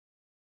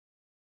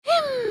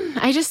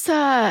I just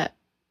saw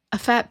a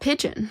fat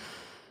pigeon.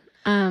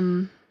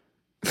 What?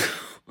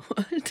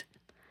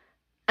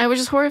 I was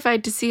just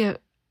horrified to see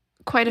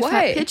quite a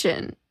fat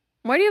pigeon.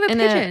 Why do you have a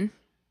pigeon?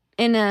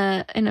 In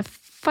a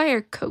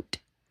fire coat.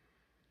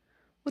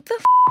 What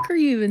the are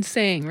you even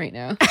saying right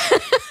now?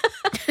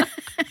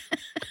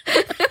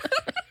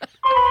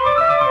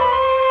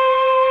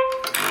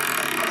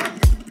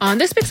 On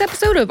this week's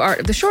episode of Art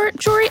of the Short,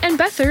 Jory and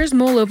Bethers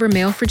mull over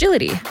male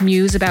fragility,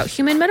 muse about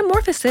human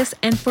metamorphosis,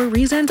 and for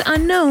reasons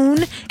unknown,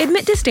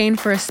 admit disdain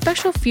for a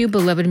special few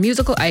beloved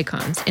musical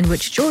icons, in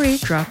which Jory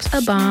drops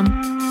a bomb.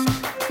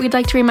 We'd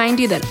like to remind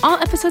you that all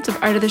episodes of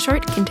Art of the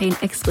Short contain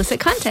explicit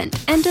content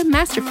and a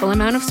masterful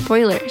amount of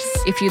spoilers.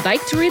 If you'd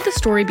like to read the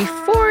story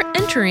before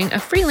entering, a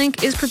free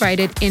link is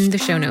provided in the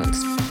show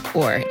notes.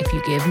 Or if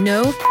you give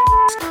no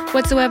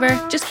whatsoever,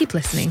 just keep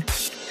listening.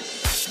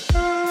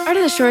 Art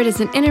of the Short is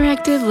an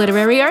interactive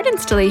literary art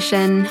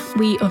installation.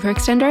 We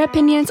overextend our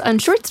opinions on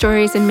short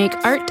stories and make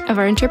art of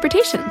our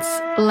interpretations.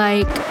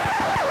 Like,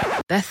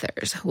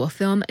 Bethers will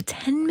film a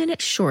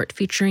 10-minute short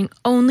featuring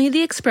only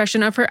the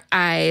expression of her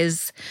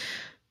eyes,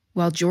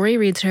 while Jory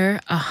reads her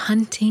a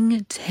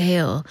hunting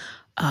tale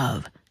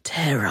of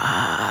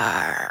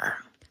terror.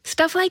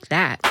 Stuff like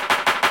that.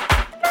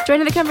 Join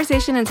in the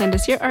conversation and send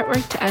us your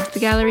artwork to add to the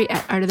gallery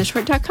at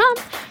artoftheshort.com,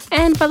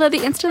 and follow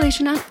the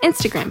installation on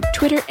Instagram,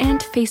 Twitter,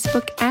 and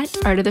Facebook at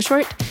Art of the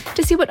Short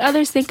to see what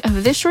others think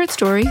of this short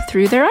story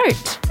through their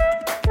art.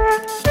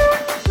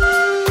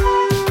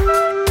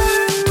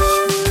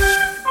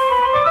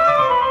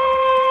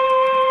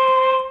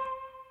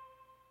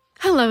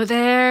 Hello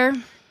there.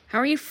 How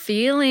are you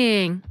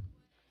feeling?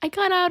 I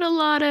got out a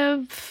lot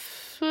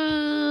of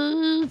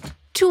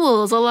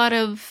tools, a lot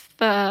of...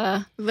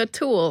 the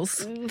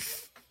tools.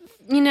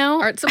 You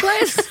know? Art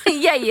supplies?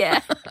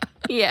 Yeah.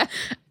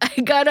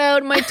 I got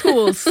out my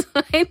tools.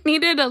 I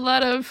needed a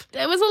lot of...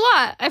 It was a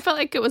lot. I felt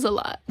like it was a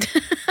lot.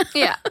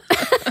 Yeah.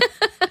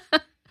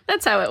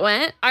 That's how it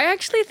went. I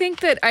actually think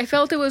that I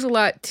felt it was a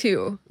lot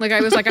too. Like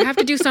I was like, I have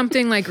to do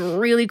something like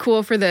really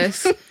cool for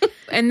this.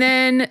 And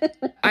then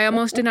I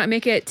almost did not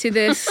make it to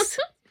this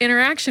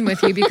interaction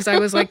with you because I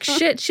was like,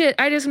 shit,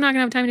 I just am not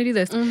gonna have time to do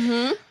this.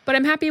 Mm-hmm. But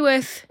I'm happy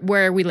with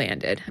where we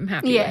landed. I'm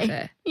happy with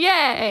it.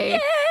 Yay.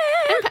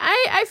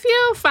 I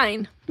feel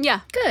fine.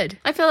 Yeah. Good.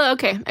 I feel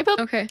okay. I feel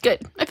okay. Good.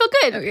 I feel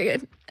good. Okay,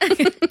 good.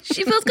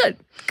 She feels good.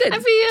 Good. I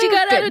feel she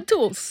got good. out of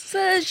tools.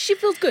 She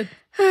feels good.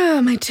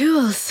 Oh, my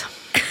tools.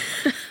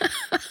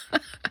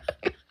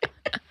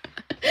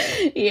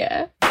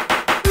 Yeah.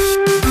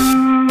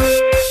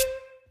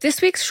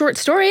 This week's short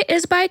story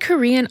is by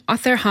Korean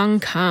author Hong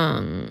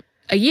Kang.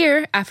 A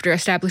year after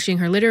establishing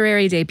her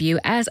literary debut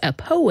as a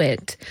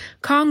poet,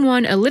 Kang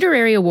won a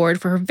literary award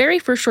for her very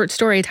first short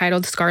story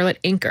titled Scarlet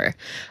Anchor,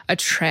 a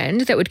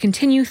trend that would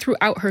continue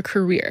throughout her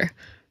career,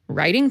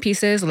 writing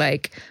pieces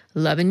like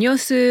Love and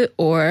Yosu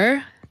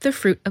or The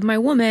Fruit of My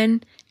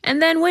Woman,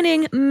 and then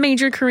winning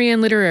major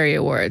Korean literary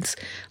awards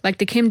like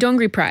the Kim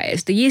Dongri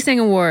Prize, the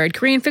Yisang Award,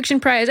 Korean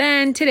Fiction Prize,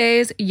 and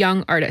today's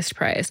Young Artist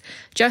Prize,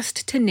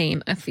 just to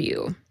name a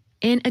few.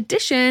 In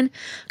addition,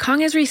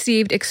 Kang has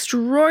received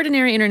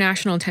extraordinary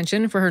international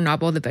attention for her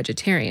novel, The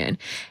Vegetarian,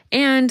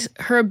 and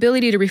her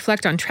ability to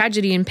reflect on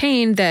tragedy and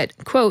pain that,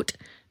 quote,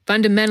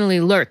 fundamentally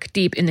lurk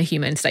deep in the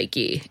human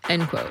psyche,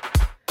 end quote.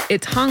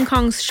 It's Hong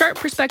Kong's sharp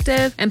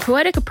perspective and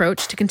poetic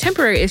approach to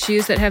contemporary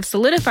issues that have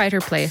solidified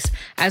her place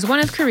as one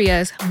of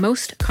Korea's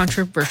most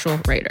controversial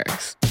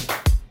writers.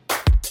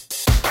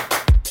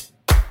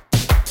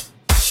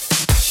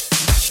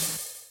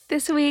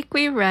 This week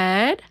we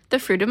read The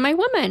Fruit of My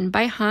Woman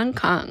by Hong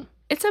Kang.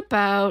 It's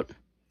about...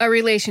 a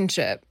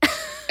relationship.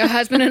 A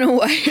husband and a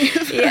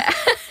wife. Yeah.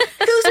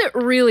 Who's it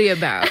really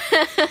about?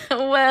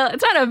 Well,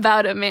 it's not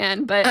about a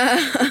man, but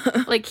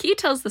like he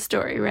tells the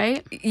story,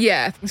 right?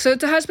 Yeah. So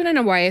it's a husband and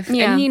a wife,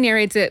 and he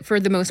narrates it for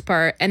the most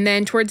part. And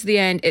then towards the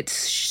end, it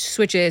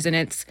switches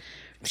and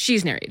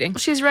she's narrating.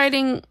 She's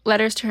writing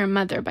letters to her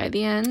mother by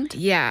the end.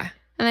 Yeah.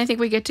 And I think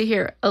we get to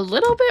hear a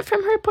little bit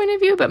from her point of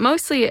view, but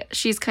mostly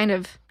she's kind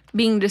of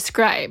being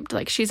described.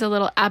 Like she's a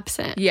little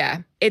absent.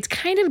 Yeah. It's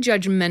kind of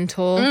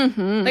judgmental.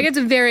 Mm-hmm. Like it's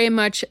very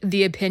much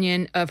the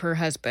opinion of her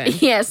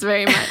husband. Yes,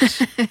 very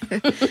much.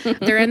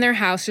 They're in their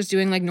house just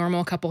doing like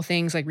normal couple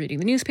things like reading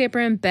the newspaper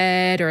in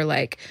bed or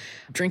like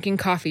drinking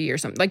coffee or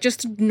something. Like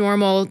just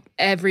normal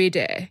every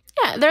day.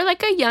 Yeah, they're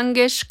like a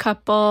youngish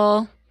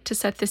couple. To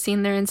set the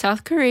scene, they're in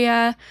South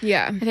Korea.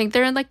 Yeah. I think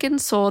they're in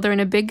Seoul. They're in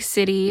a big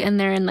city and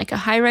they're in like a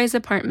high-rise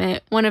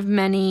apartment, one of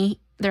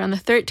many. They're on the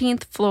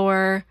 13th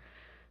floor.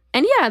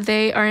 And yeah,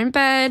 they are in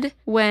bed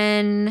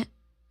when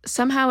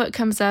somehow it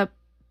comes up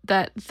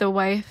that the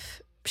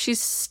wife, she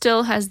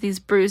still has these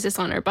bruises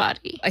on her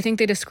body. I think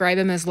they describe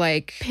them as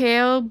like...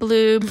 pale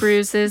blue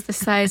bruises the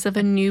size of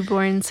a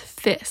newborn's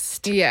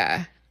fist.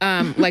 Yeah.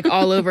 Like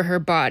all over her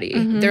body.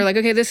 Mm-hmm. They're like,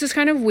 okay, this is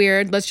kind of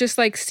weird. Let's just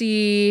like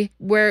see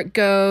where it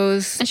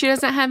goes. And she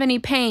doesn't have any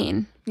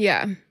pain.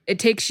 Yeah. It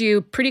takes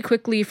you pretty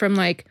quickly from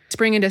like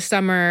spring into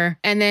summer.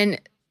 And then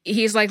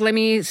he's like, let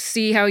me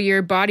see how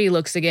your body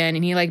looks again.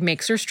 And he like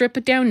makes her strip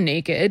it down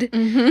naked,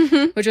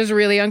 which is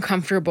really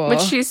uncomfortable.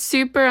 Which she's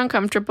super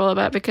uncomfortable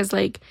about because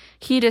like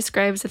he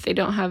describes that they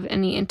don't have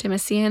any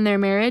intimacy in their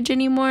marriage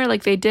anymore.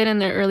 Like they did in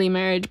their early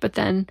marriage, but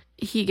then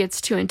he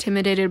gets too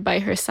intimidated by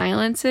her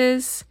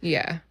silences.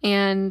 Yeah.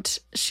 And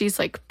she's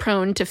like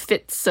prone to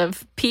fits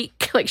of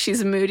pique. Like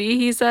she's moody,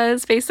 he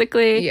says,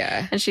 basically.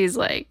 Yeah. And she's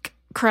like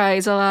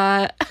cries a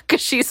lot because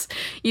she's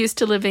used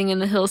to living in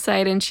the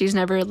hillside and she's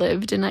never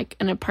lived in like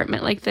an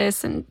apartment like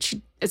this, and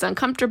she is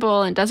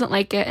uncomfortable and doesn't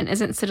like it and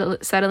isn't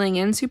settling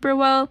in super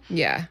well.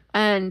 Yeah.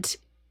 And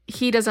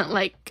he doesn't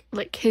like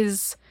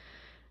his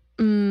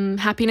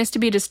happiness to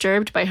be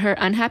disturbed by her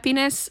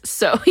unhappiness,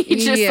 so he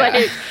just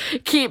like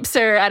keeps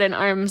her at an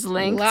arm's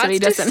length. Lots so he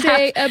doesn't to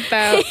say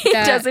about he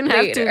that doesn't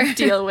later. have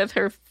to deal with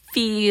her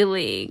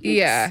feelings.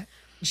 Yeah.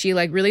 She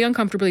like really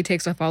uncomfortably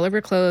takes off all of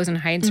her clothes and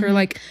hides her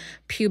like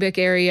pubic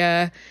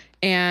area,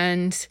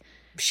 and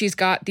she's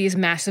got these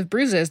massive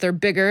bruises. They're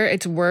bigger,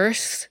 it's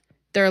worse.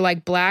 They're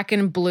like black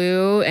and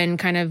blue and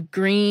kind of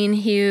green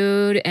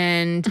hued,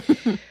 and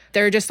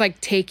they're just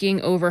like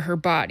taking over her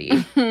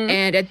body.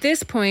 And at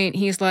this point,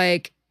 he's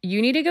like,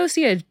 you need to go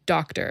see a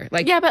doctor.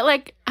 Like, yeah, but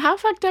like how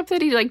fucked up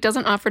that he like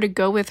doesn't offer to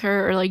go with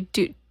her or like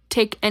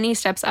take any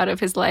steps out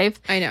of his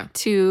life. I know.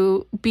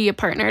 To be a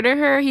partner to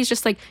her. He's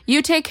just like,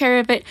 you take care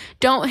of it.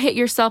 Don't hit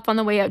yourself on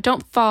the way out.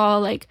 Don't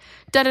fall. Like,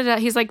 da-da-da.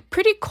 He's like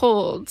pretty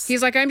cold.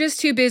 He's like, I'm just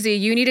too busy.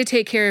 You need to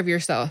take care of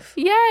yourself.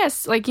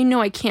 Yes. Like, you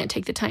know, I can't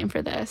take the time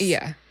for this.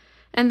 Yeah.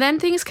 And then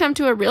things come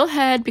to a real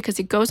head because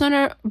he goes on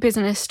a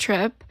business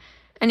trip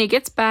and he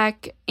gets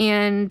back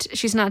and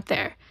she's not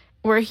there.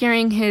 We're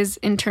hearing his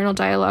internal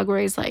dialogue where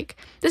he's like,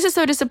 this is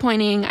so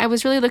disappointing. I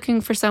was really looking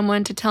for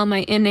someone to tell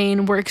my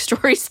inane work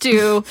stories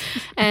to.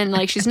 And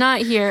like, she's not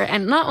here.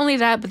 And not only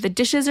that, but the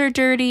dishes are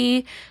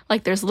dirty.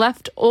 Like there's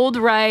left old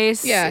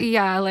rice. Yeah.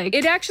 Yeah. Like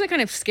it actually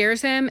kind of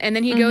scares him. And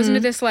then he goes into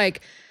this like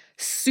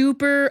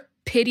super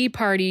pity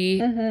party.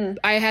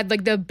 I had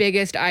like the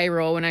biggest eye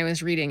roll when I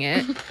was reading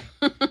it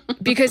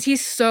because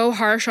he's so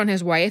harsh on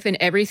his wife and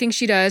everything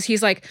she does.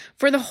 He's like,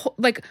 for the whole,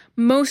 like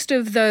most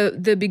of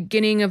the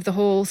beginning of the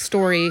whole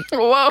story.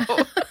 Whoa.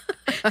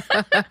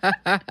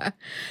 I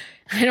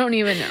don't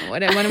even know.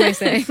 What am I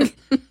saying?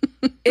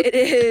 It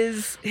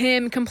is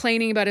him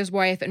complaining about his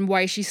wife and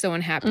why she's so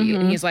unhappy.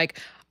 And he's like,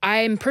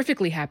 I'm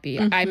perfectly happy.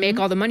 I make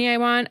all the money I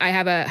want. I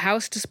have a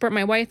house to support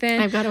my wife in.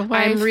 I've got a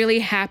wife. I'm really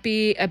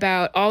happy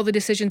about all the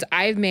decisions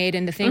I've made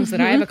and the things that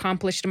I've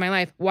accomplished in my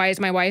life. Why is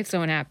my wife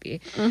so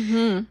unhappy?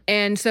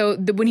 And so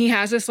when he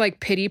has this like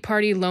pity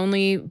party,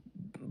 lonely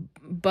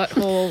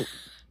butthole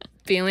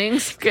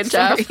feelings. Good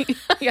job.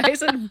 Yeah, I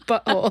said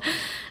butthole.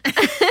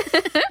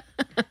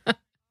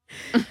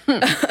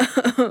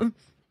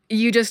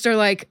 You just are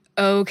like,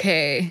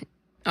 okay,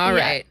 all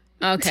right.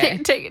 Okay.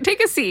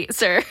 Take a seat,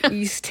 sir.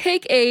 You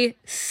take a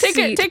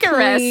seat, take a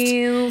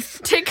please.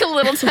 rest. Take a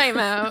little time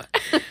out.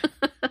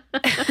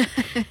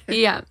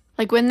 Yeah.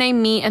 Like when they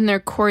meet and they're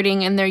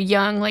courting and they're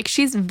young, like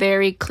she's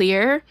very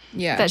clear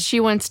that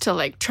she wants to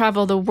like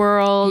travel the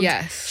world.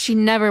 Yes. She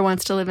never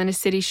wants to live in a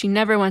city. She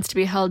never wants to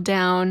be held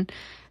down.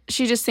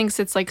 She just thinks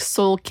it's like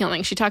soul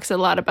killing. She talks a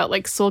lot about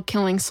like soul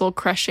killing, soul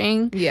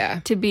crushing. Yeah.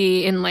 To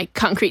be in like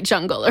concrete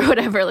jungle or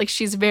whatever. Like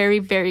she's very,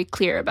 very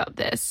clear about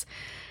this.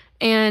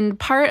 And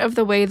part of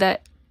the way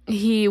that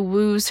he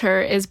woos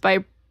her is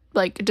by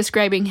like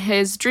describing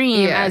his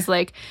dream as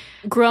like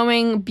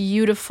growing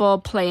beautiful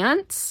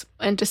plants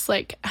and just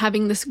like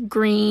having this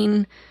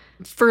green,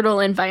 fertile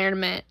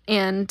environment.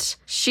 And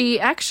she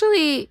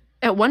actually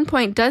at one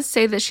point does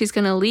say that she's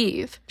going to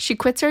leave. She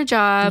quits her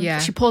job. Yeah.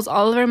 She pulls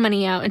all of her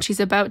money out and she's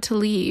about to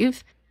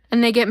leave.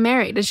 And they get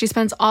married and she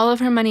spends all of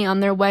her money on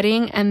their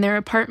wedding and their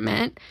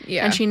apartment.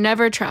 Yeah. And she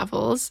never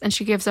travels and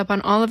she gives up on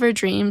all of her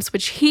dreams,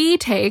 which he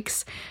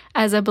takes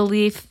as a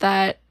belief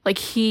that like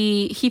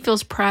he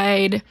feels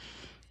pride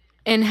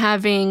in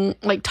having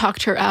like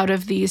talked her out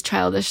of these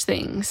childish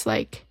things.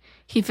 Like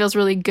he feels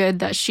really good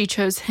that she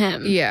chose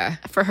him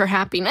for her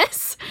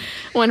happiness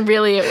when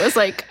really it was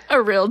like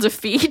a real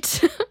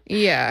defeat.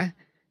 Yeah.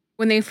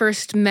 When they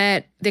first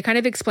met, they kind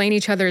of explain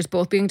each other as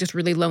both being just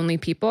really lonely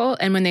people.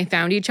 And when they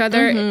found each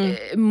other,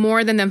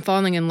 more than them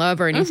falling in love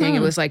or anything,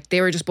 it was like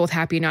they were just both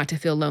happy not to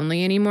feel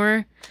lonely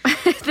anymore.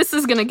 This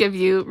is going to give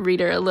you,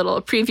 reader, a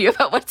little preview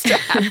about what's to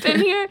happen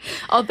here.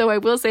 Although I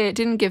will say it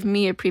didn't give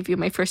me a preview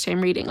my first time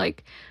reading.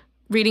 Like,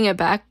 reading it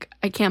back,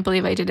 I can't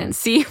believe I didn't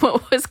see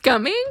what was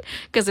coming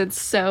because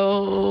it's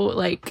so,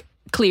 like,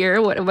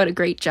 clear what a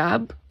great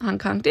job Hong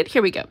Kong did.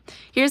 Here we go.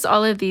 Here's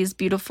all of these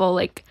beautiful,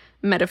 like,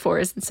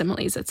 metaphors and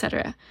similes,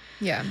 etc.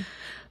 Yeah.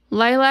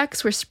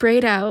 Lilacs were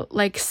sprayed out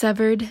like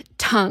severed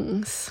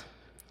tongues,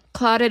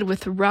 clotted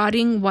with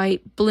rotting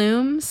white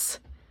blooms.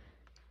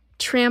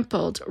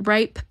 Trampled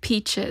ripe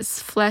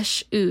peaches,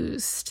 flesh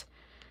oozed.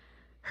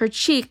 Her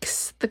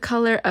cheeks the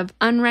color of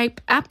unripe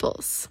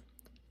apples,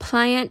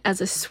 pliant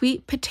as a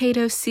sweet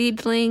potato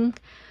seedling,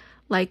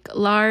 like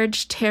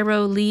large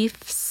taro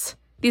leaves.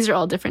 These are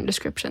all different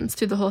descriptions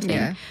through the whole thing.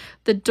 Yeah.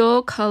 The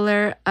dull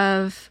color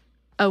of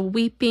a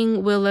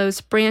weeping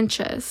willow's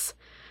branches,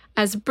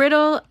 as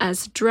brittle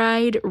as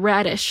dried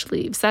radish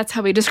leaves. That's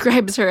how he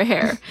describes her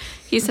hair.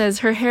 He says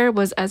her hair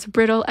was as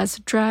brittle as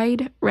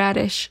dried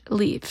radish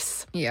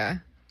leaves. Yeah.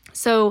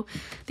 So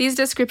these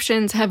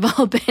descriptions have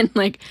all been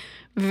like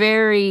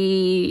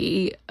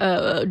very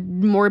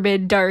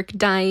morbid, dark,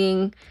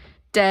 dying,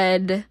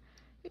 dead,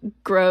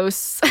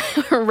 gross,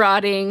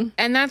 rotting.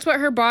 And that's what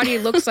her body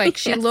looks like.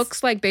 She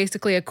looks like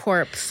basically a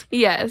corpse.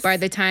 Yes. By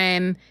the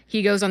time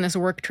he goes on this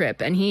work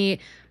trip. And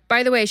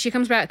by the way, she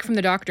comes back from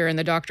the doctor and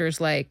the doctor's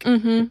like,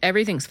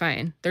 everything's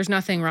fine. There's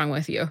nothing wrong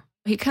with you.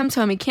 He comes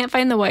home, he can't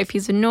find the wife,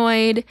 he's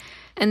annoyed,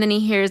 and then he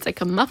hears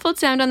like a muffled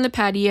sound on the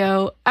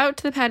patio. Out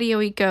to the patio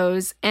he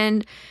goes,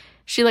 and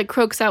she like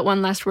croaks out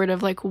one last word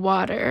of like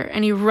water,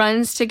 and he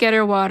runs to get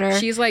her water.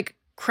 She's like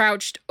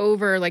crouched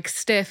over, like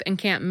stiff and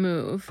can't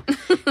move.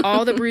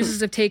 All the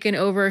bruises have taken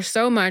over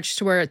so much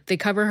to where they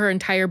cover her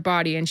entire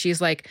body, and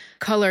she's like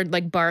colored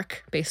like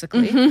bark,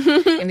 basically.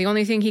 And the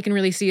only thing he can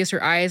really see is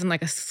her eyes and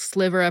like a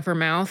sliver of her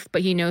mouth,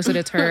 but he knows that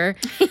it's her.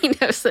 He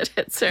knows that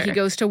it's her. He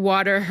goes to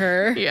water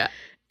her. Yeah.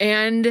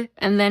 And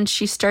then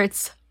she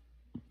starts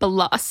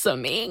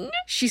blossoming.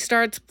 She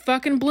starts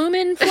fucking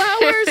blooming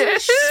flowers and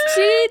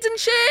seeds and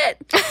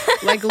shit.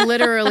 Like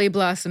literally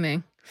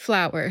blossoming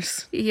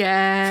flowers.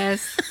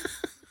 Yes.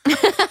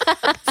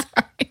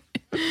 Sorry.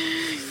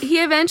 He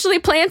eventually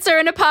plants her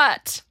in a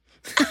pot.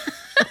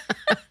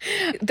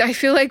 I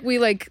feel like we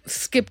like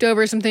skipped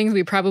over some things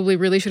we probably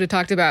really should have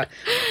talked about.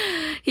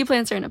 He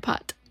plants her in a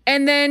pot.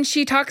 And then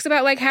she talks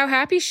about like how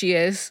happy she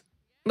is.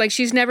 Like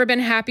she's never been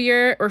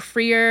happier or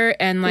freer,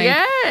 and like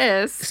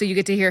yes. So you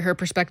get to hear her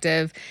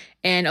perspective,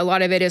 and a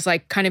lot of it is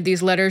like kind of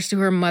these letters to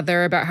her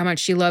mother about how much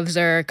she loves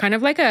her, kind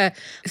of like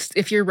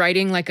if you're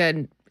writing like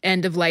an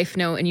end of life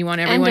note and you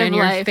want everyone in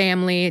your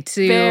family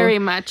to very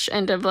much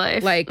end of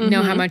life, like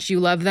know how much you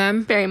love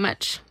them. Very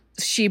much.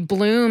 She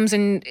blooms,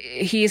 and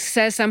he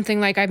says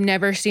something like, "I've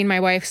never seen my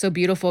wife so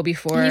beautiful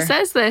before." He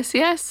says this,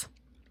 yes.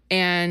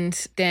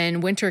 And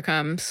then winter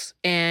comes,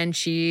 and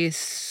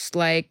she's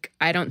like,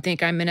 I don't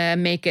think I'm going to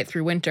make it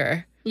through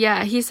winter.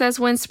 Yeah, he says,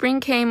 when spring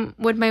came,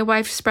 would my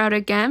wife sprout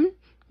again?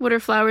 Would her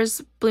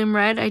flowers bloom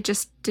red? I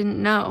just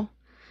didn't know.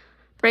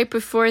 Right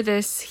before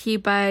this, he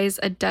buys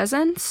a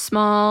dozen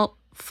small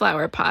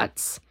flower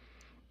pots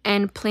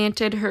and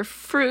planted her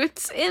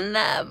fruits in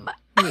them.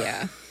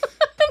 Yeah.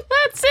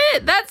 That's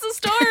it. That's the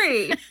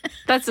story.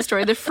 That's the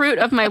story. The fruit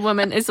of my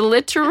woman is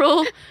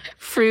literal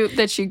fruit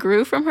that she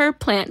grew from her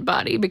plant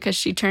body because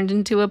she turned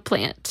into a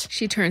plant.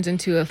 She turns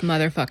into a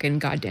motherfucking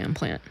goddamn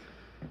plant.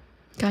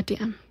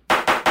 Goddamn.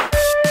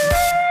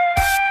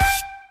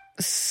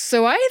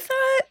 So I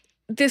thought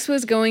this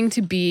was going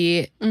to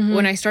be,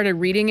 when I started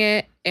reading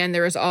it, and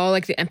there was all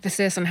like the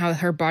emphasis on how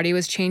her body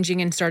was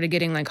changing and started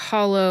getting like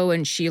hollow,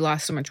 and she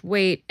lost so much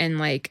weight and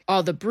like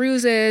all the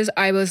bruises,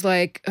 I was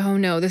like, oh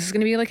no, this is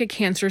going to be like a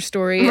cancer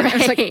story. Right. I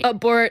was like,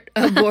 abort.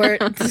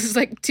 This is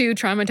like too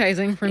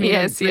traumatizing for me to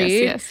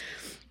read. Yes.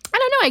 I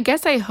don't know. I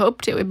guess I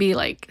hoped it would be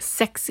like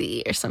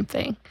sexy or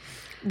something.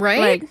 Right?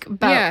 Like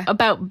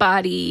about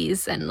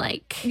bodies and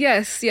like...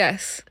 Yes.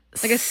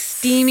 Like a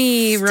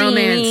steamy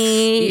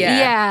romance.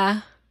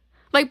 Yeah.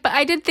 Like, but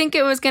I did think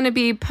it was going to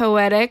be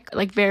poetic,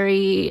 like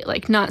very,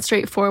 like not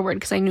straightforward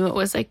because I knew it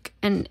was like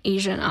an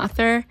Asian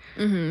author.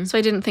 Mm-hmm. So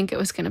I didn't think it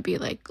was going to be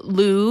like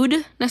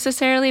lewd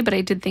necessarily, but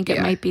I did think it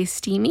might be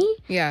steamy.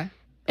 Yeah.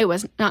 It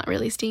was not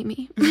really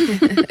steamy.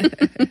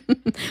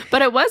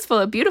 But it was full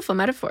of beautiful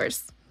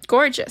metaphors.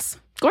 Gorgeous.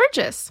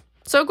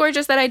 So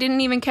gorgeous that I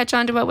didn't even catch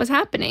on to what was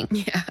happening.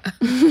 Yeah.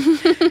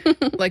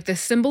 Like the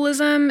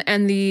symbolism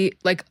and the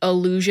like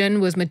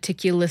allusion was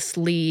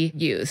meticulously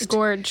used.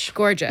 Gorgeous.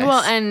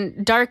 Well,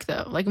 and dark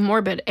though, like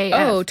morbid AF.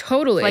 Oh,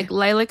 totally. Like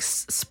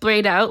lilacs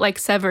sprayed out like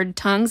severed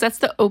tongues. That's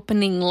the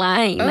opening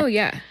line. Oh,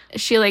 yeah.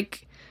 She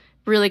like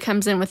really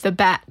comes in with the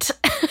bat.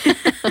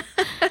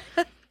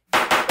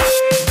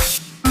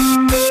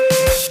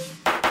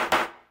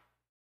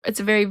 It's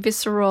a very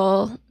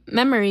visceral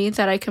memory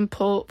that I can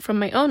pull from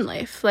my own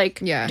life. Like,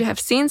 to have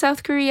seen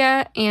South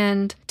Korea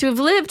and to have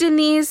lived in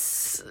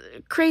these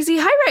crazy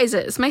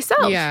high-rises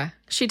myself. Yeah.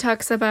 She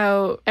talks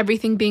about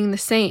everything being the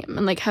same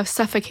and, like, how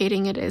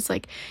suffocating it is.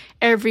 Like,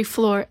 every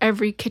floor,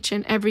 every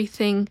kitchen,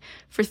 everything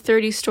for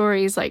 30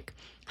 stories. Like,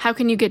 how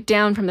can you get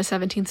down from the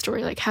 17th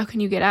story? Like, how can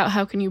you get out?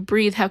 How can you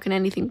breathe? How can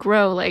anything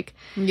grow? Like,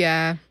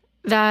 yeah.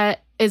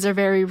 That is a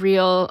very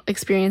real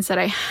experience that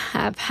I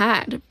have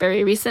had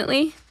very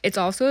recently. It's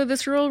also a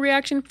visceral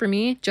reaction for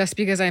me, just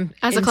because I'm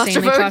as a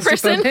insanely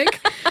claustrophobic.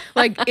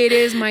 Like, it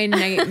is my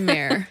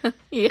nightmare.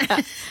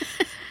 Yeah.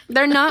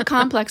 They're not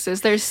complexes.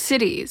 They're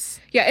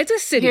cities. Yeah, it's a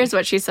city. Here's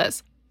what she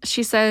says.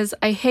 She says,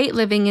 I hate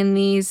living in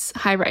these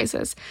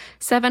high-rises.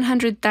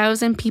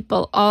 700,000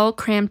 people all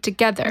crammed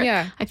together.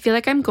 Yeah. I feel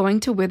like I'm going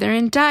to wither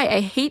and die.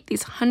 I hate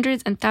these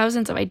hundreds and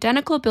thousands of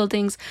identical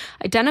buildings,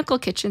 identical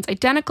kitchens,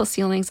 identical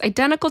ceilings,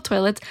 identical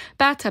toilets,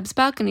 bathtubs,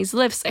 balconies,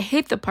 lifts. I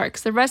hate the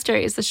parks, the rest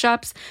areas, the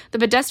shops, the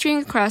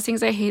pedestrian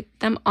crossings. I hate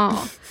them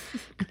all.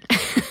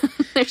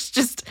 There's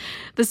just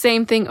the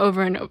same thing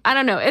over and over. I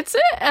don't know. It's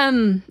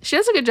she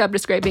does a good job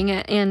describing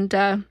it,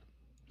 and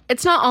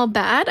it's not all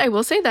bad. I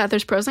will say that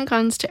there's pros and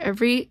cons to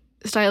every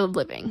style of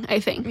living, I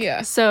think.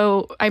 Yeah.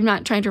 So I'm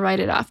not trying to write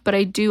it off, but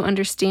I do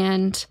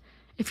understand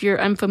if you're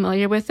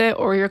unfamiliar with it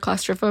or you're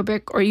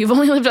claustrophobic or you've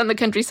only lived on the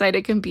countryside,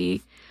 it can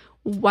be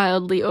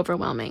wildly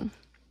overwhelming.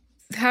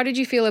 How did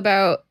you feel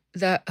about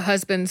the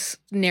husband's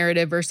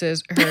narrative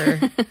versus her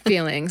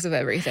feelings of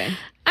everything?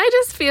 I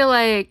just feel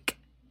like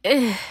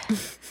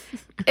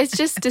it's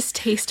just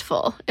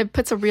distasteful. It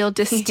puts a real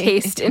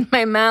distaste in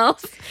my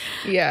mouth.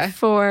 Yeah.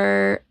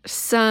 For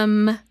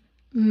some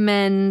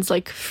men's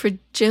like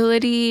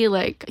fragility,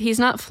 like he's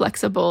not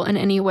flexible in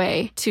any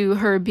way to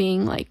her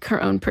being like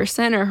her own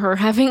person or her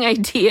having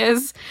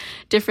ideas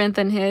different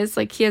than his.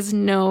 Like he has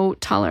no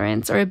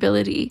tolerance or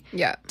ability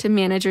to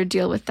manage or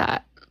deal with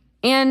that.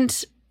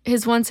 And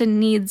his wants and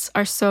needs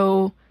are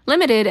so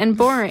limited and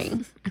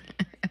boring.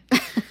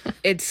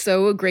 It's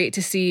so great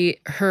to see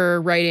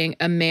her writing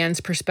a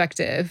man's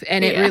perspective.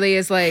 And it really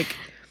is like,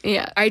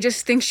 I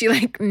just think she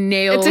like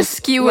nails. It's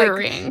a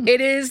skewering. Like,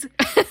 it is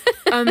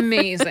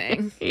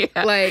amazing.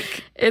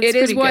 Like it's it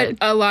is what good.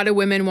 A lot of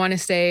women want to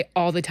say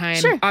all the time.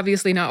 Sure.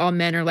 Obviously not all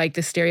men are like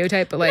the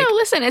stereotype, but like. No,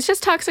 listen, it's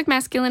just toxic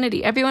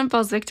masculinity. Everyone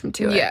falls victim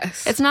to it.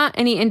 Yes. It's not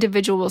any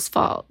individual's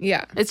fault.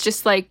 Yeah. It's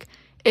just like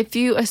if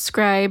you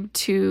ascribe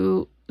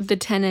to the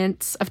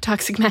tenets of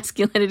toxic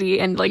masculinity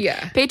and like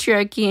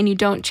patriarchy and you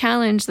don't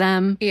challenge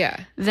them,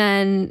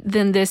 then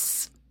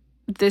this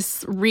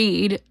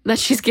read that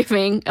she's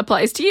giving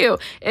applies to you.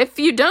 If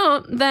you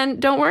don't, then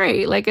don't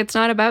worry. Like it's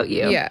not about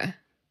you. Yeah.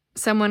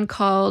 Someone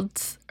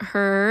called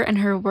her and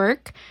her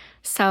work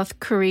South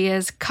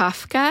Korea's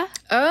Kafka.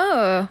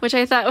 Oh. Which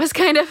I thought was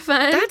kind of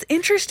fun. That's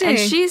interesting. And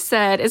she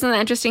said, isn't that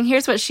interesting?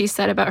 Here's what she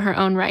said about her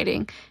own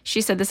writing. She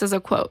said, this is a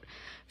quote.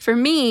 For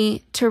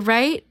me, to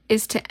write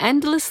is to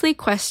endlessly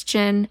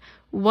question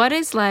what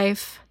is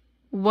life,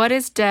 what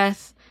is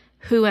death,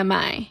 who am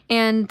I?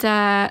 And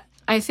I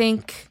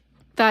think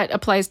that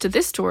applies to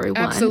this story,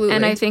 one. Absolutely.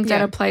 And I think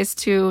that applies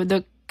to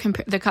the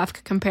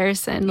Kafka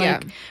comparison.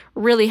 Like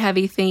really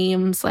heavy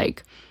themes,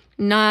 like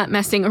not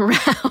messing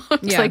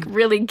around, like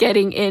really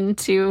getting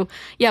into,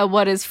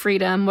 what is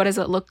freedom? What does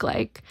it look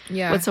like?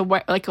 Yeah. What's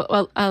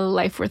a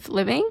life worth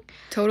living?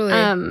 Totally.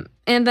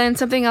 And then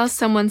something else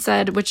someone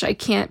said, which I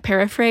can't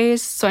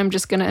paraphrase, so I'm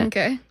just going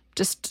to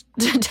just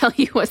tell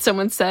you what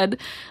someone said,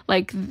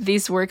 like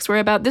these works were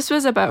about. This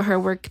was about her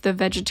work, The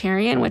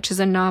Vegetarian, which is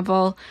a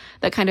novel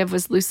that kind of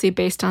was loosely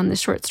based on the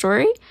short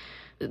story.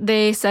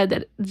 They said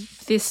that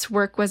this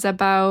work was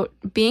about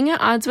being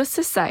at odds with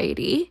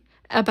society,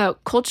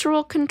 about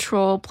cultural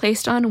control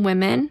placed on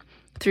women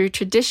through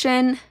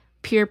tradition,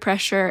 peer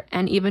pressure,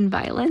 and even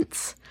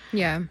violence.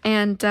 Yeah.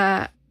 And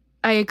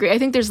I agree. I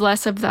think there's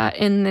less of that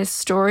in this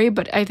story,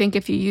 but I think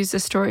if you use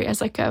the story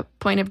as like a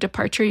point of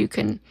departure, you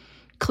can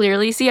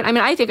clearly see it. I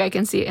mean, I think I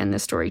can see it in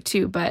this story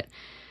too, but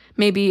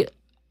maybe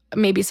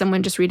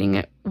someone just reading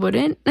it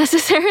wouldn't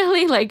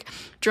necessarily like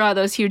draw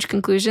those huge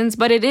conclusions,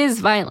 but it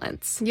is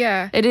violence.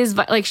 Yeah. It is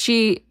like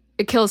she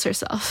kills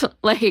herself.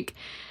 Like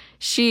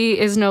she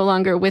is no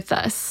longer with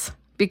us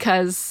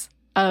because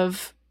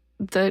of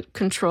the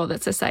control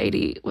that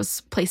society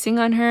was placing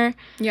on her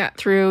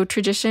through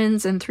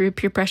traditions and through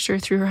peer pressure,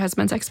 through her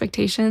husband's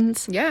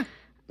expectations. Yeah.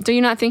 Do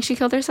you not think she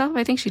killed herself?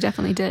 I think she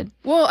definitely did.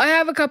 Well, I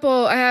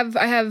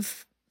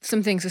have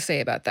some things to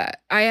say about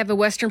that. I have a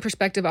Western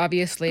perspective,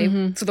 obviously.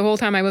 Mm-hmm. So the whole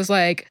time I was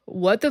like,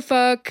 what the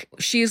fuck?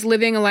 She's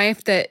living a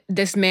life that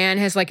this man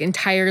has like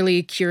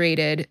entirely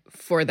curated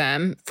for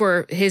them,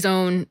 for his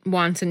own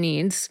wants and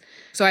needs.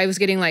 So I was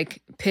getting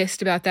like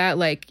pissed about that.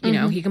 Like, you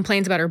know, he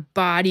complains about her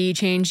body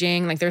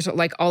changing. Like there's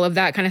like all of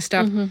that kind of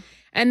stuff. Mm-hmm.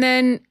 And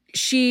then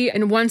she,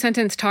 in one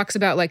sentence, talks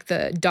about like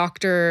the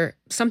doctor,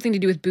 something to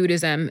do with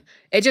Buddhism.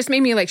 It just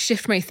made me like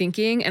shift my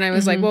thinking. And I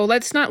was like, well,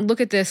 let's not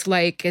look at this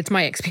like it's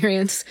my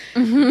experience.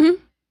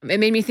 Mm-hmm. It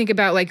made me think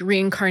about like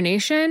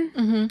reincarnation,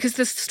 because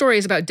this story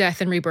is about death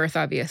and rebirth,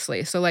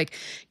 obviously. So like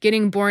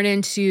getting born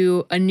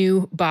into a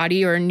new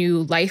body or a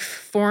new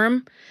life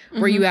form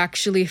where you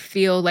actually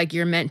feel like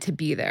you're meant to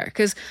be there.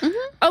 Because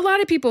a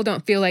lot of people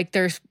don't feel like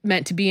they're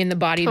meant to be in the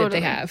body that they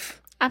have.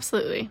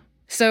 Absolutely.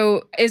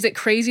 So is it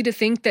crazy to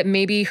think that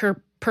maybe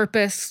her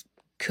purpose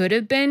could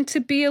have been to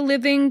be a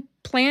living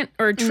plant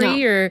or a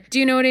tree? Or do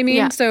you know what I mean?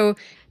 Yeah. So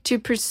to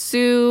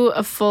pursue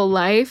a full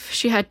life,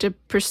 she had to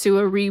pursue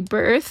a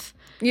rebirth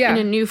in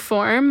a new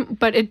form.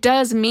 But it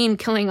does mean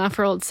killing off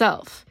her old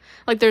self.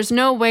 Like there's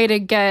no way to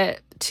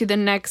get to the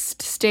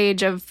next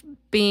stage of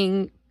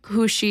being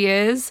who she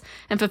is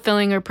and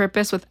fulfilling her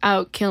purpose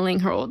without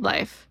killing her old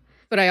life.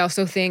 But I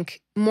also think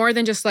more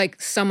than just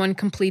like someone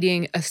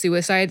completing a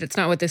suicide, that's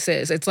not what this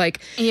is. It's like,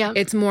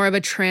 it's more of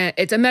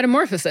it's a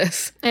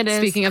metamorphosis. It is.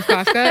 Speaking of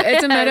Kafka,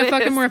 it's a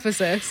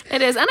meta-fucking-morphosis.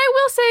 It is. And I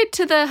will say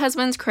to the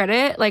husband's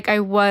credit, like I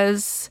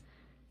was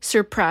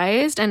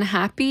surprised and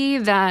happy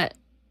that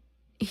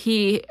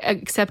he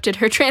accepted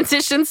her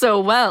transition so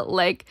well.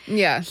 Like,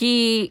 Yeah.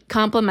 he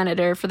complimented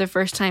her for the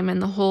first time in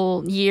the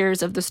whole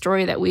years of the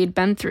story that we'd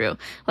been through.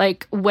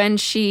 Like, when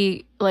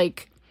she,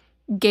 like,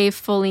 gave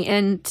fully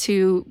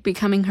into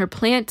becoming her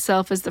plant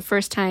self is the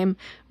first time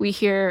we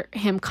hear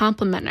him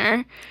compliment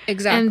her.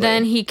 Exactly. And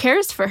then he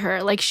cares for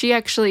her. Like, she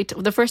actually,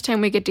 the first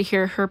time we get to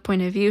hear her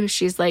point of view,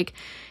 she's like,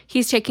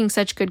 he's taking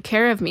such good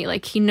care of me.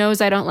 Like, he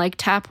knows I don't like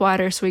tap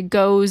water, so he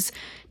goes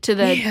to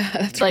the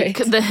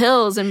the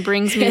hills and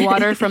brings me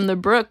water from the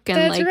brook. And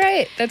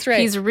That's right.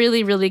 He's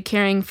really, really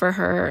caring for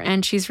her,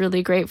 and she's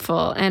really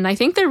grateful. And I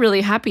think they're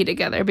really happy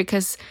together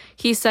because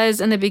he says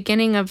in the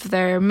beginning of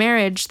their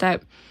marriage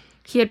that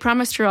he had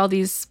promised her all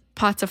these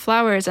pots of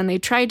flowers and they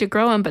tried to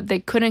grow them, but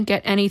they couldn't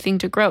get anything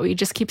to grow. He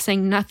just keeps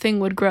saying nothing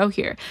would grow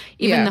here.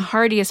 Even the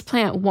hardiest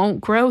plant won't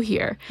grow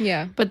here.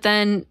 Yeah. But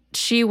then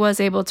she was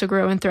able to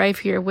grow and thrive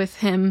here with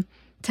him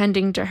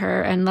tending to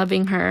her and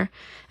loving her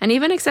and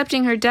even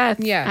accepting her death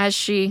as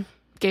she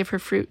gave her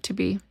fruit to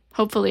be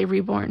hopefully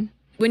reborn.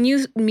 When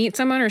you meet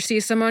someone or see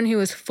someone who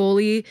is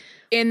fully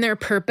in their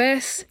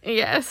purpose,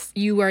 yes,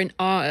 you are in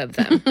awe of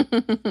them.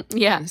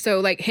 Yeah. So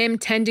like him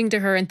tending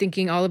to her and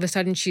thinking all of a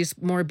sudden she's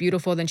more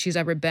beautiful than she's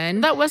ever been.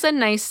 That was a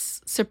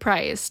nice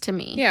surprise to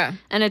me. Yeah.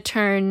 And a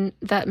turn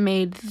that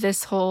made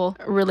this whole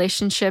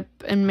relationship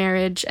and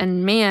marriage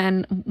and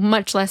man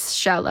much less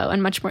shallow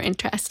and much more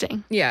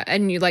interesting. Yeah.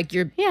 And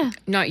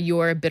not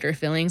your bitter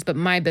feelings, but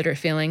my bitter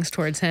feelings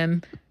towards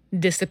him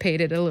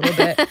dissipated a little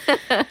bit.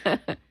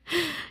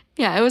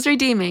 Yeah, it was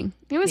redeeming.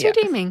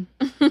 Redeeming.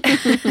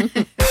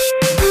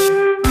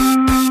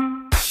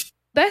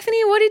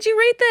 Bethany, what did you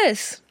rate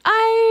this?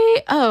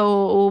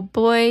 Oh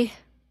boy.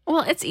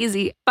 Well, it's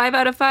easy. 5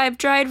 out of 5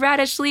 dried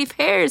radish leaf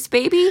hairs,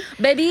 baby.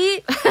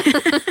 Baby.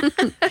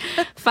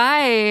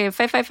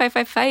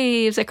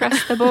 5s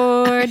across the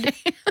board.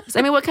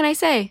 I mean, what can I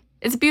say?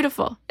 It's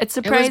beautiful. It's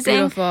surprising.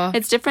 It was beautiful.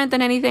 It's different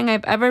than anything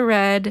I've ever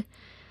read.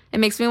 It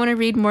makes me want to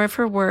read more of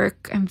her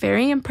work. I'm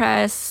very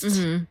impressed.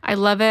 Mm-hmm. I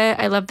love it.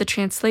 I love the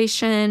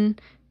translation.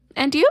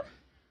 And you?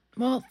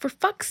 Well, for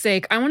fuck's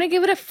sake, I want to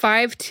give it a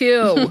 5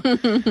 too.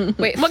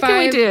 Wait, what can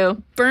we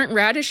do? Burnt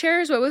radish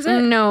hairs? What was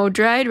it? No,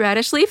 dried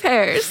radish leaf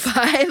hairs.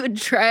 5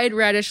 dried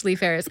radish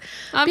leaf hairs.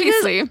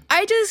 Obviously.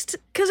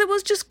 Because it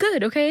was just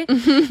good, okay?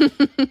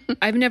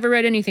 I've never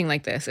read anything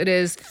like this. It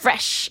is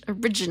fresh,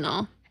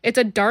 original. It's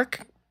a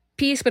dark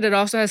piece, but it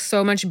also has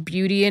so much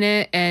beauty in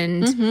it.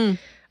 And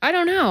I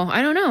don't know.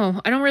 I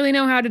don't really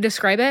know how to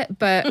describe it,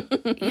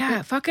 but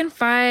yeah, fucking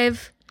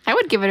 5. I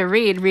would give it a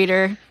read,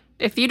 reader.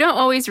 If you don't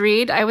always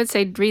read, I would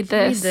say read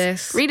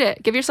this. Read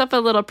it. Give yourself a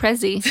little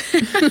prezi.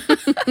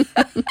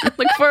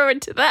 Look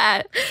forward to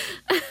that.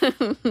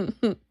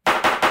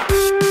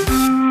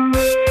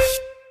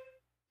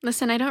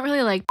 Listen, I don't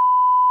really like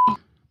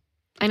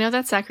I know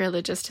that's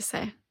sacrilegious to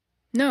say.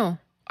 No,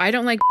 I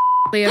don't like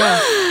at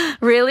all.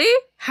 Really?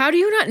 How do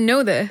you not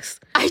know this?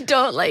 I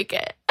don't like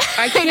it.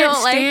 I can't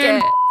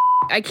stand it.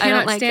 I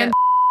cannot stand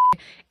it.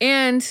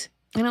 And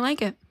I don't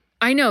like it.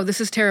 I know this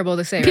is terrible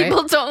to say,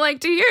 People right? don't like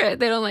to hear it.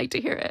 They don't like to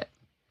hear it.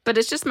 But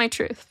it's just my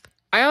truth.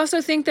 I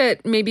also think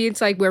that maybe it's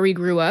like where we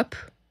grew up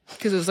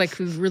because it was like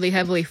really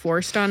heavily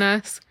forced on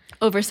us.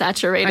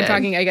 Oversaturated. I'm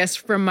talking, I guess,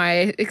 from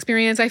my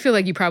experience. I feel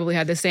like you probably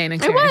had the same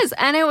experience. It was.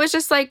 And it was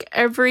just like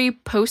every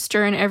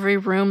poster in every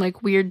room,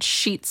 like weird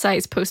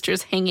sheet-sized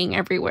posters hanging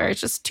everywhere.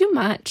 It's just too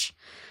much.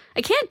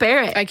 I can't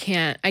bear it. I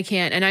can't.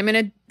 And I'm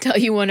going to tell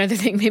you one other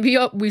thing. Maybe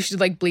we should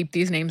like bleep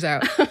these names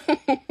out.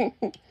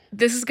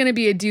 This is going to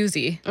be a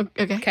doozy.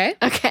 Okay.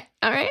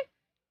 All right.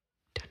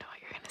 Don't know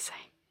what you're going to say.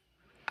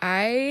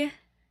 I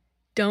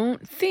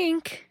don't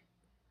think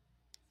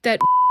that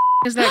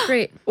is that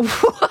great.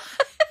 What?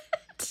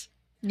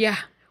 Yeah.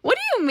 What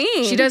do you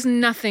mean? She does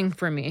nothing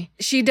for me.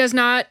 She does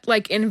not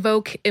like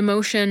invoke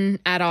emotion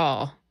at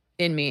all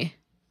in me.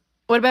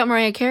 What about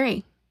Mariah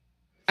Carey?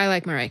 I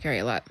like Mariah Carey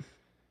a lot.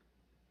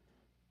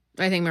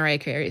 I think Mariah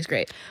Carey is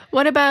great.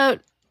 What about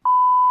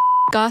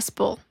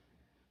gospel?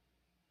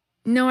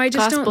 No, I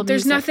just gospel don't.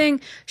 There's music.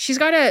 nothing. She's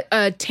got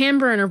a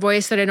timbre in her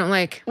voice that I don't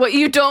like. What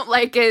you don't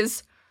like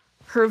is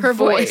her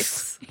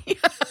voice.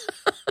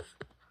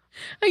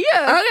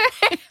 Yeah.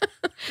 Okay.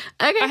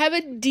 I have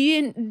a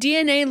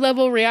DNA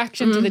level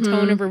reaction to the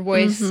tone of her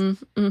voice.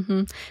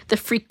 The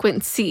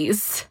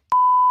frequencies.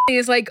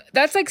 Is like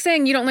that's like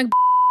saying you don't like,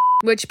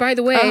 which by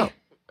the way,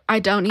 I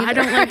don't either. I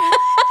don't like.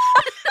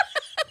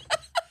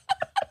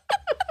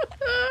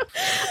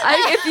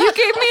 If you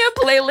gave me a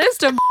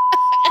playlist of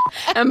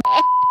and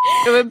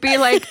it would be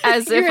like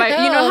as if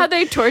you know how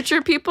they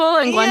torture people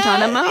in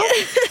Guantanamo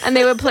and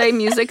they would play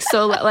music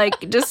so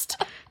like just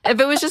if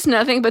it was just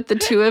nothing but the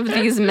two of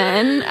these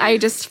men, I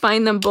just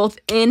find them both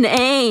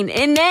inane.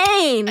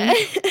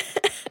 I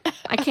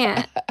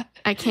can't.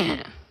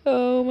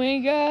 Oh my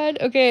God.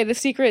 Okay, the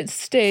secret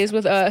stays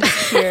with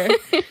us here.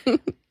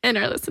 And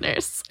our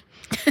listeners.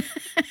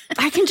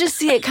 I can just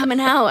see it coming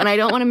out, and I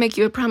don't want to make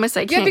you a promise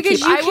I can't keep. Yeah,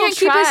 because you can't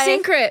keep try. a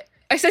secret.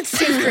 I said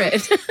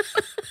secret.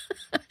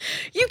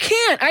 You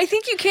can't. I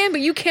think you can, but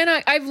you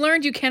cannot. I've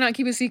learned you cannot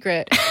keep a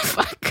secret.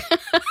 Fuck.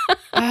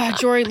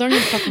 Jory, learn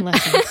your fucking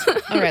lessons.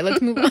 All right,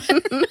 let's move on.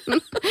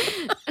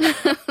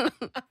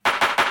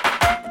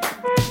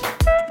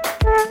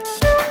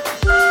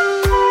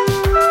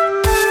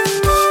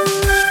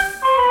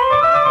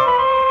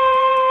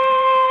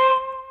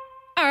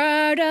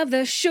 Art of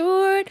the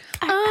short,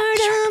 art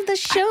of the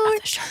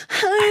short,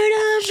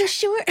 heart of the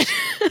short,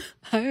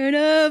 heart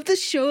of the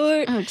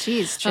short. Oh,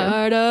 geez, Joe.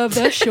 Art of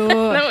the short.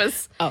 That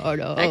was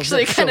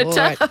actually kind of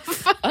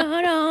tough.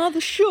 Art of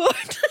the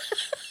short.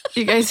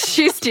 You guys,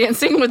 she's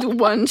dancing with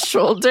one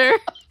shoulder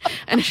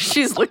and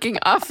she's looking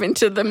off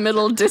into the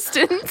middle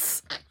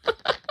distance.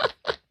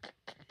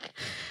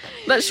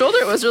 That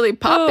shoulder was really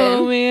popping.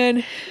 Oh,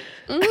 man.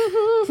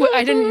 Well,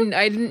 I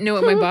didn't know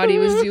what my body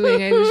was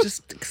doing. I was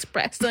just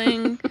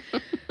expressing.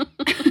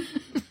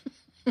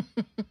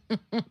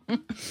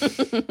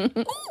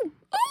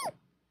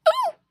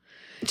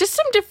 Just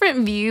some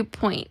different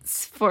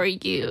viewpoints for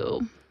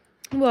you.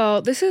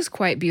 Well, this is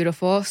quite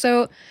beautiful.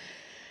 So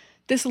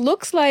this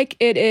looks like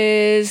it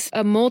is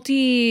a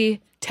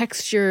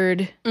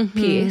multi-textured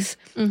piece.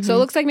 So it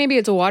looks like maybe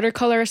it's a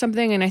watercolor or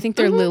something, and I think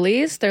they're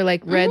lilies. They're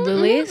like red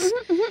lilies.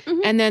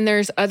 And then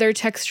there's other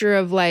texture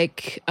of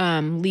like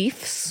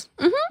leaves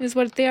is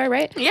what they are,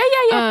 right? Yeah.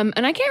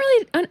 And I can't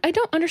really, I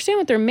don't understand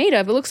what they're made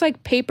of. It looks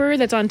like paper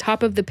that's on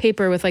top of the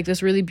paper with like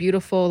this really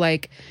beautiful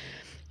like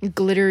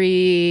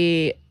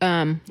glittery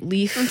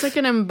leaf. It's like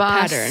an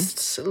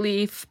embossed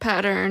leaf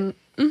pattern.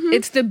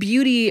 It's the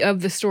beauty of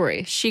the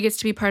story. She gets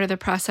to be part of the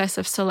process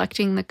of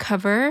selecting the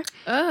cover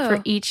for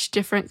each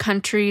different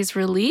country's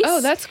release. Oh,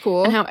 that's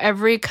cool. And how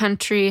every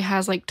country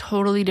has like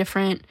totally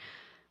different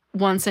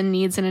wants and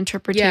needs and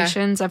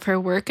interpretations of her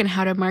work and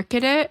how to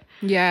market it.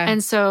 Yeah.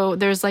 And so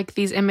there's like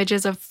these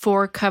images of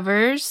 4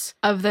 covers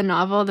of the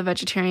novel, The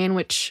Vegetarian,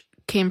 which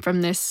came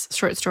from this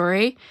short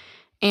story.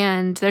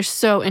 And they're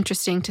so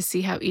interesting to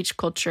see how each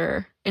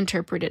culture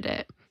interpreted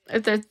it.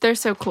 They're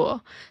so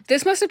cool.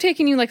 This must have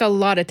taken you like a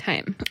lot of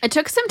time. It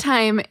took some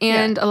time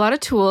and a lot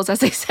of tools,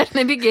 as I said in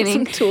the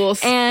beginning. Some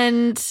tools.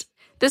 And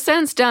this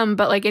sounds dumb,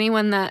 but like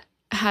anyone that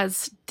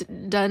has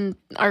done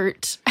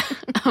art,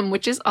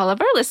 which is all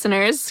of our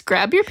listeners,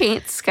 grab your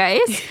paints,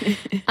 guys,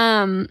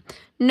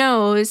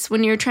 knows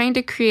when you're trying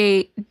to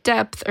create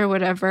depth or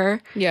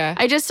whatever. Yeah.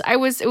 It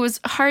was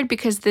hard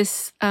because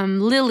this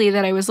lily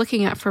that I was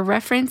looking at for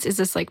reference is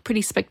this like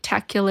pretty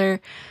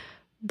spectacular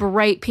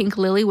bright pink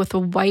lily with a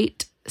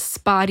white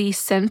spotty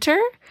center.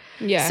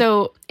 Yeah.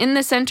 So in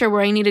the center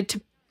where I needed to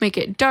make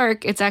it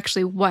dark, it's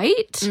actually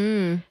white.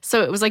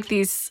 So it was like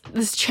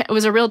it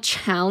was a real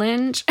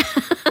challenge.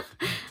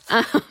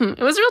 It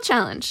was a real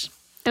challenge.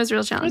 It was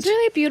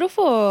really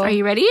beautiful. Are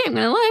you ready? I'm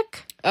going to look.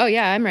 Oh,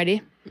 yeah, I'm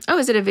ready. Oh,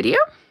 is it a video?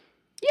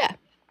 Yeah.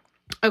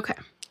 Okay.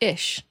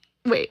 Ish.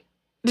 Wait.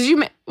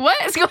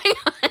 What is going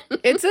on?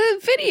 It's a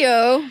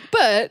video,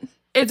 but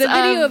it's a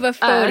video of a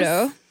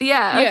photo. Us.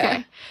 Yeah,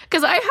 okay.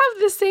 Because I have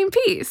the same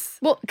piece.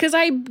 Well, because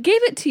I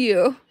gave it to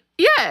you.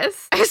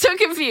 Yes. I'm so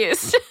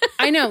confused.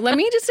 I know. Let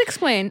me just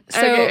explain.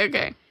 So,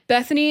 okay.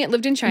 Bethany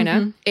lived in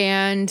China,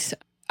 and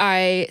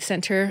I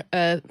sent her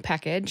a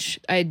package.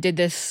 I did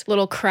this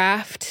little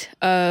craft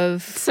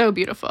of... So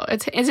beautiful.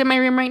 It's in my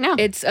room right now.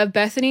 It's of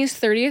Bethany's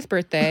 30th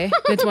birthday.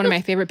 It's one of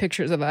my favorite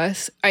pictures of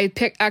us. I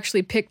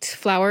actually picked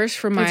flowers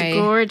from my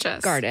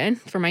garden,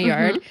 from my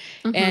yard,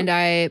 and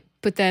I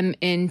put them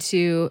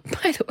into...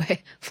 By the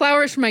way,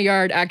 flowers from my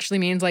yard actually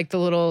means like the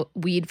little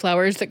weed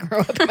flowers that grow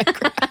up in my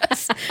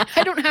grass.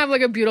 I don't have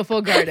like a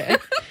beautiful garden.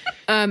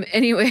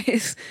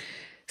 Anyways...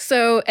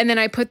 So, and then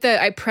I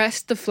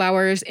pressed the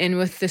flowers in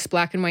with this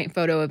black and white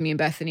photo of me and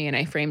Bethany, and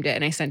I framed it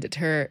and I sent it to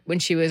her when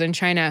she was in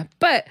China.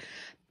 But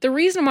the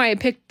reason why I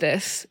picked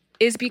this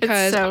is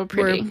because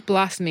we're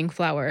blossoming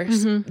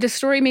flowers. The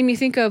story made me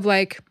think of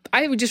like,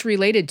 I just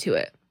related to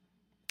it.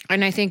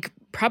 And I think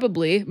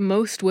probably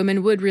most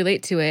women would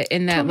relate to it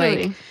in that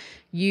like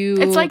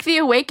it's like the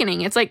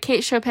awakening. It's like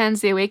Kate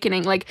Chopin's The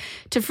Awakening. Like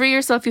to free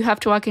yourself, you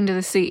have to walk into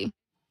the sea.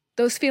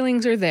 Those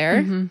feelings are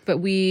there, but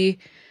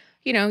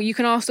you know, you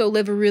can also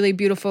live a really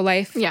beautiful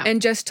life. Yeah.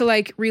 And just to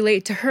like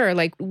relate to her,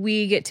 like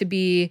we get to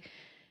be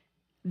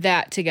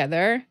that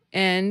together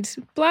and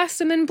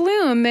blossom and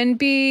bloom and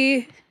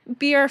be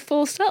our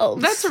full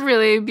selves. That's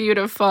really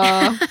beautiful.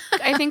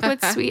 I think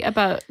what's sweet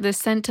about this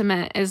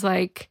sentiment is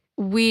like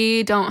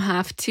we don't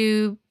have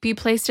to be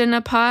placed in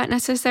a pot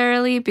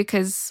necessarily,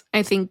 because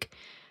I think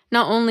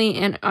not only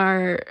in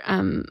our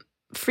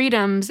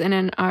freedoms and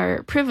in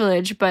our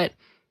privilege, but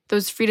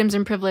those freedoms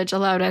and privilege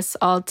allowed us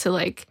all to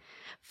like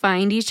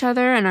find each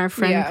other and our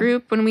friend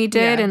group when we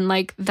did. And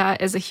like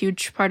that is a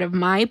huge part of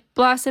my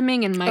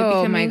blossoming and my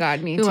becoming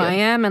who I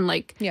am, and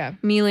like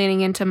me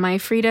leaning into my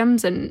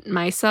freedoms and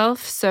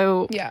myself.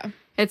 So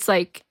it's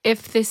like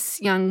if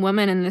this young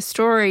woman in the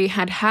story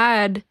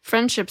had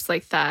friendships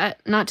like that,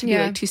 not to be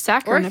like too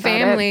saccharine about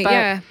family,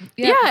 it,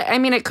 but I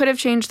mean, it could have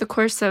changed the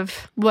course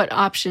of what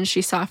options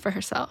she saw for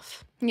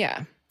herself.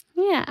 Yeah.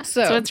 Yeah.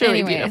 So it's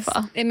really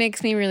beautiful. It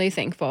makes me really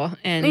thankful.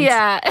 And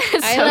yeah,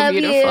 it's so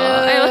beautiful. You.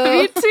 I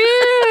love you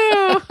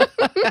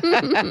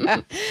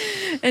too.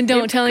 And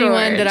don't tell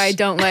anyone that I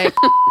don't like.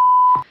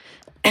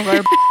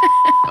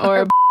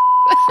 or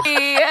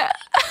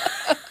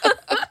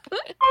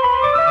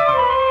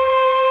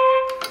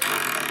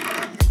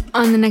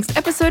On the next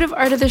episode of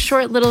Art of the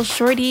Short Little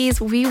Shorties,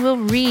 we will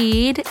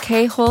read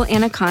K-Hole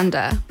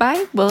Anaconda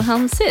by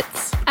Wilhelm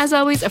Sitz. As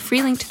always, a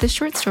free link to this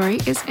short story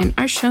is in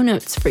our show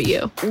notes for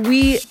you.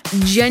 We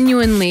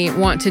genuinely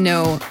want to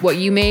know what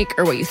you make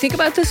or what you think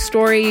about this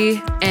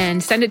story,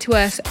 and send it to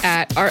us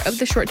at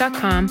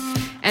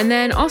artoftheshort.com. And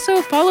then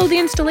also follow the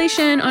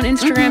installation on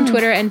Instagram,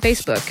 Twitter, and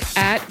Facebook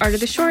at Art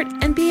of the Short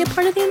and be a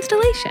part of the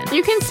installation.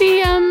 You can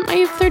see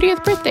my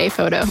 30th birthday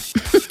photo.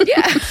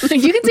 Yeah,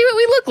 you can see what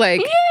we look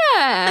like.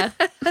 Yeah.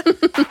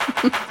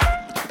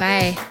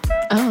 Bye.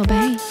 Oh,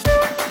 bye.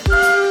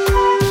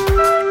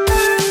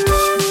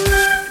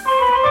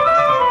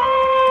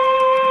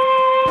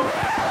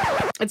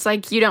 It's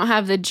like you don't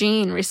have the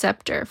gene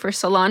receptor for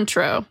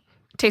cilantro.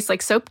 It tastes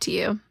like soap to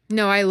you.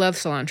 No, I love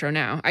cilantro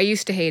now. I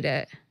used to hate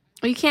it.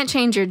 Well, you can't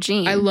change your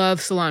gene. I love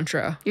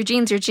cilantro. Your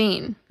gene's your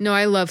gene. No,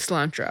 I love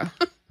cilantro.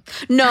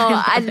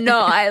 I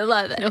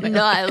love it.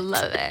 I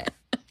love it.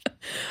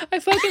 I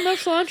fucking love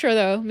cilantro,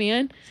 though,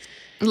 man.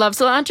 Love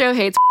cilantro,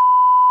 hates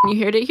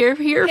You heard it here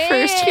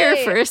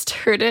first.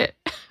 Heard it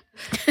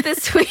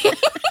this week.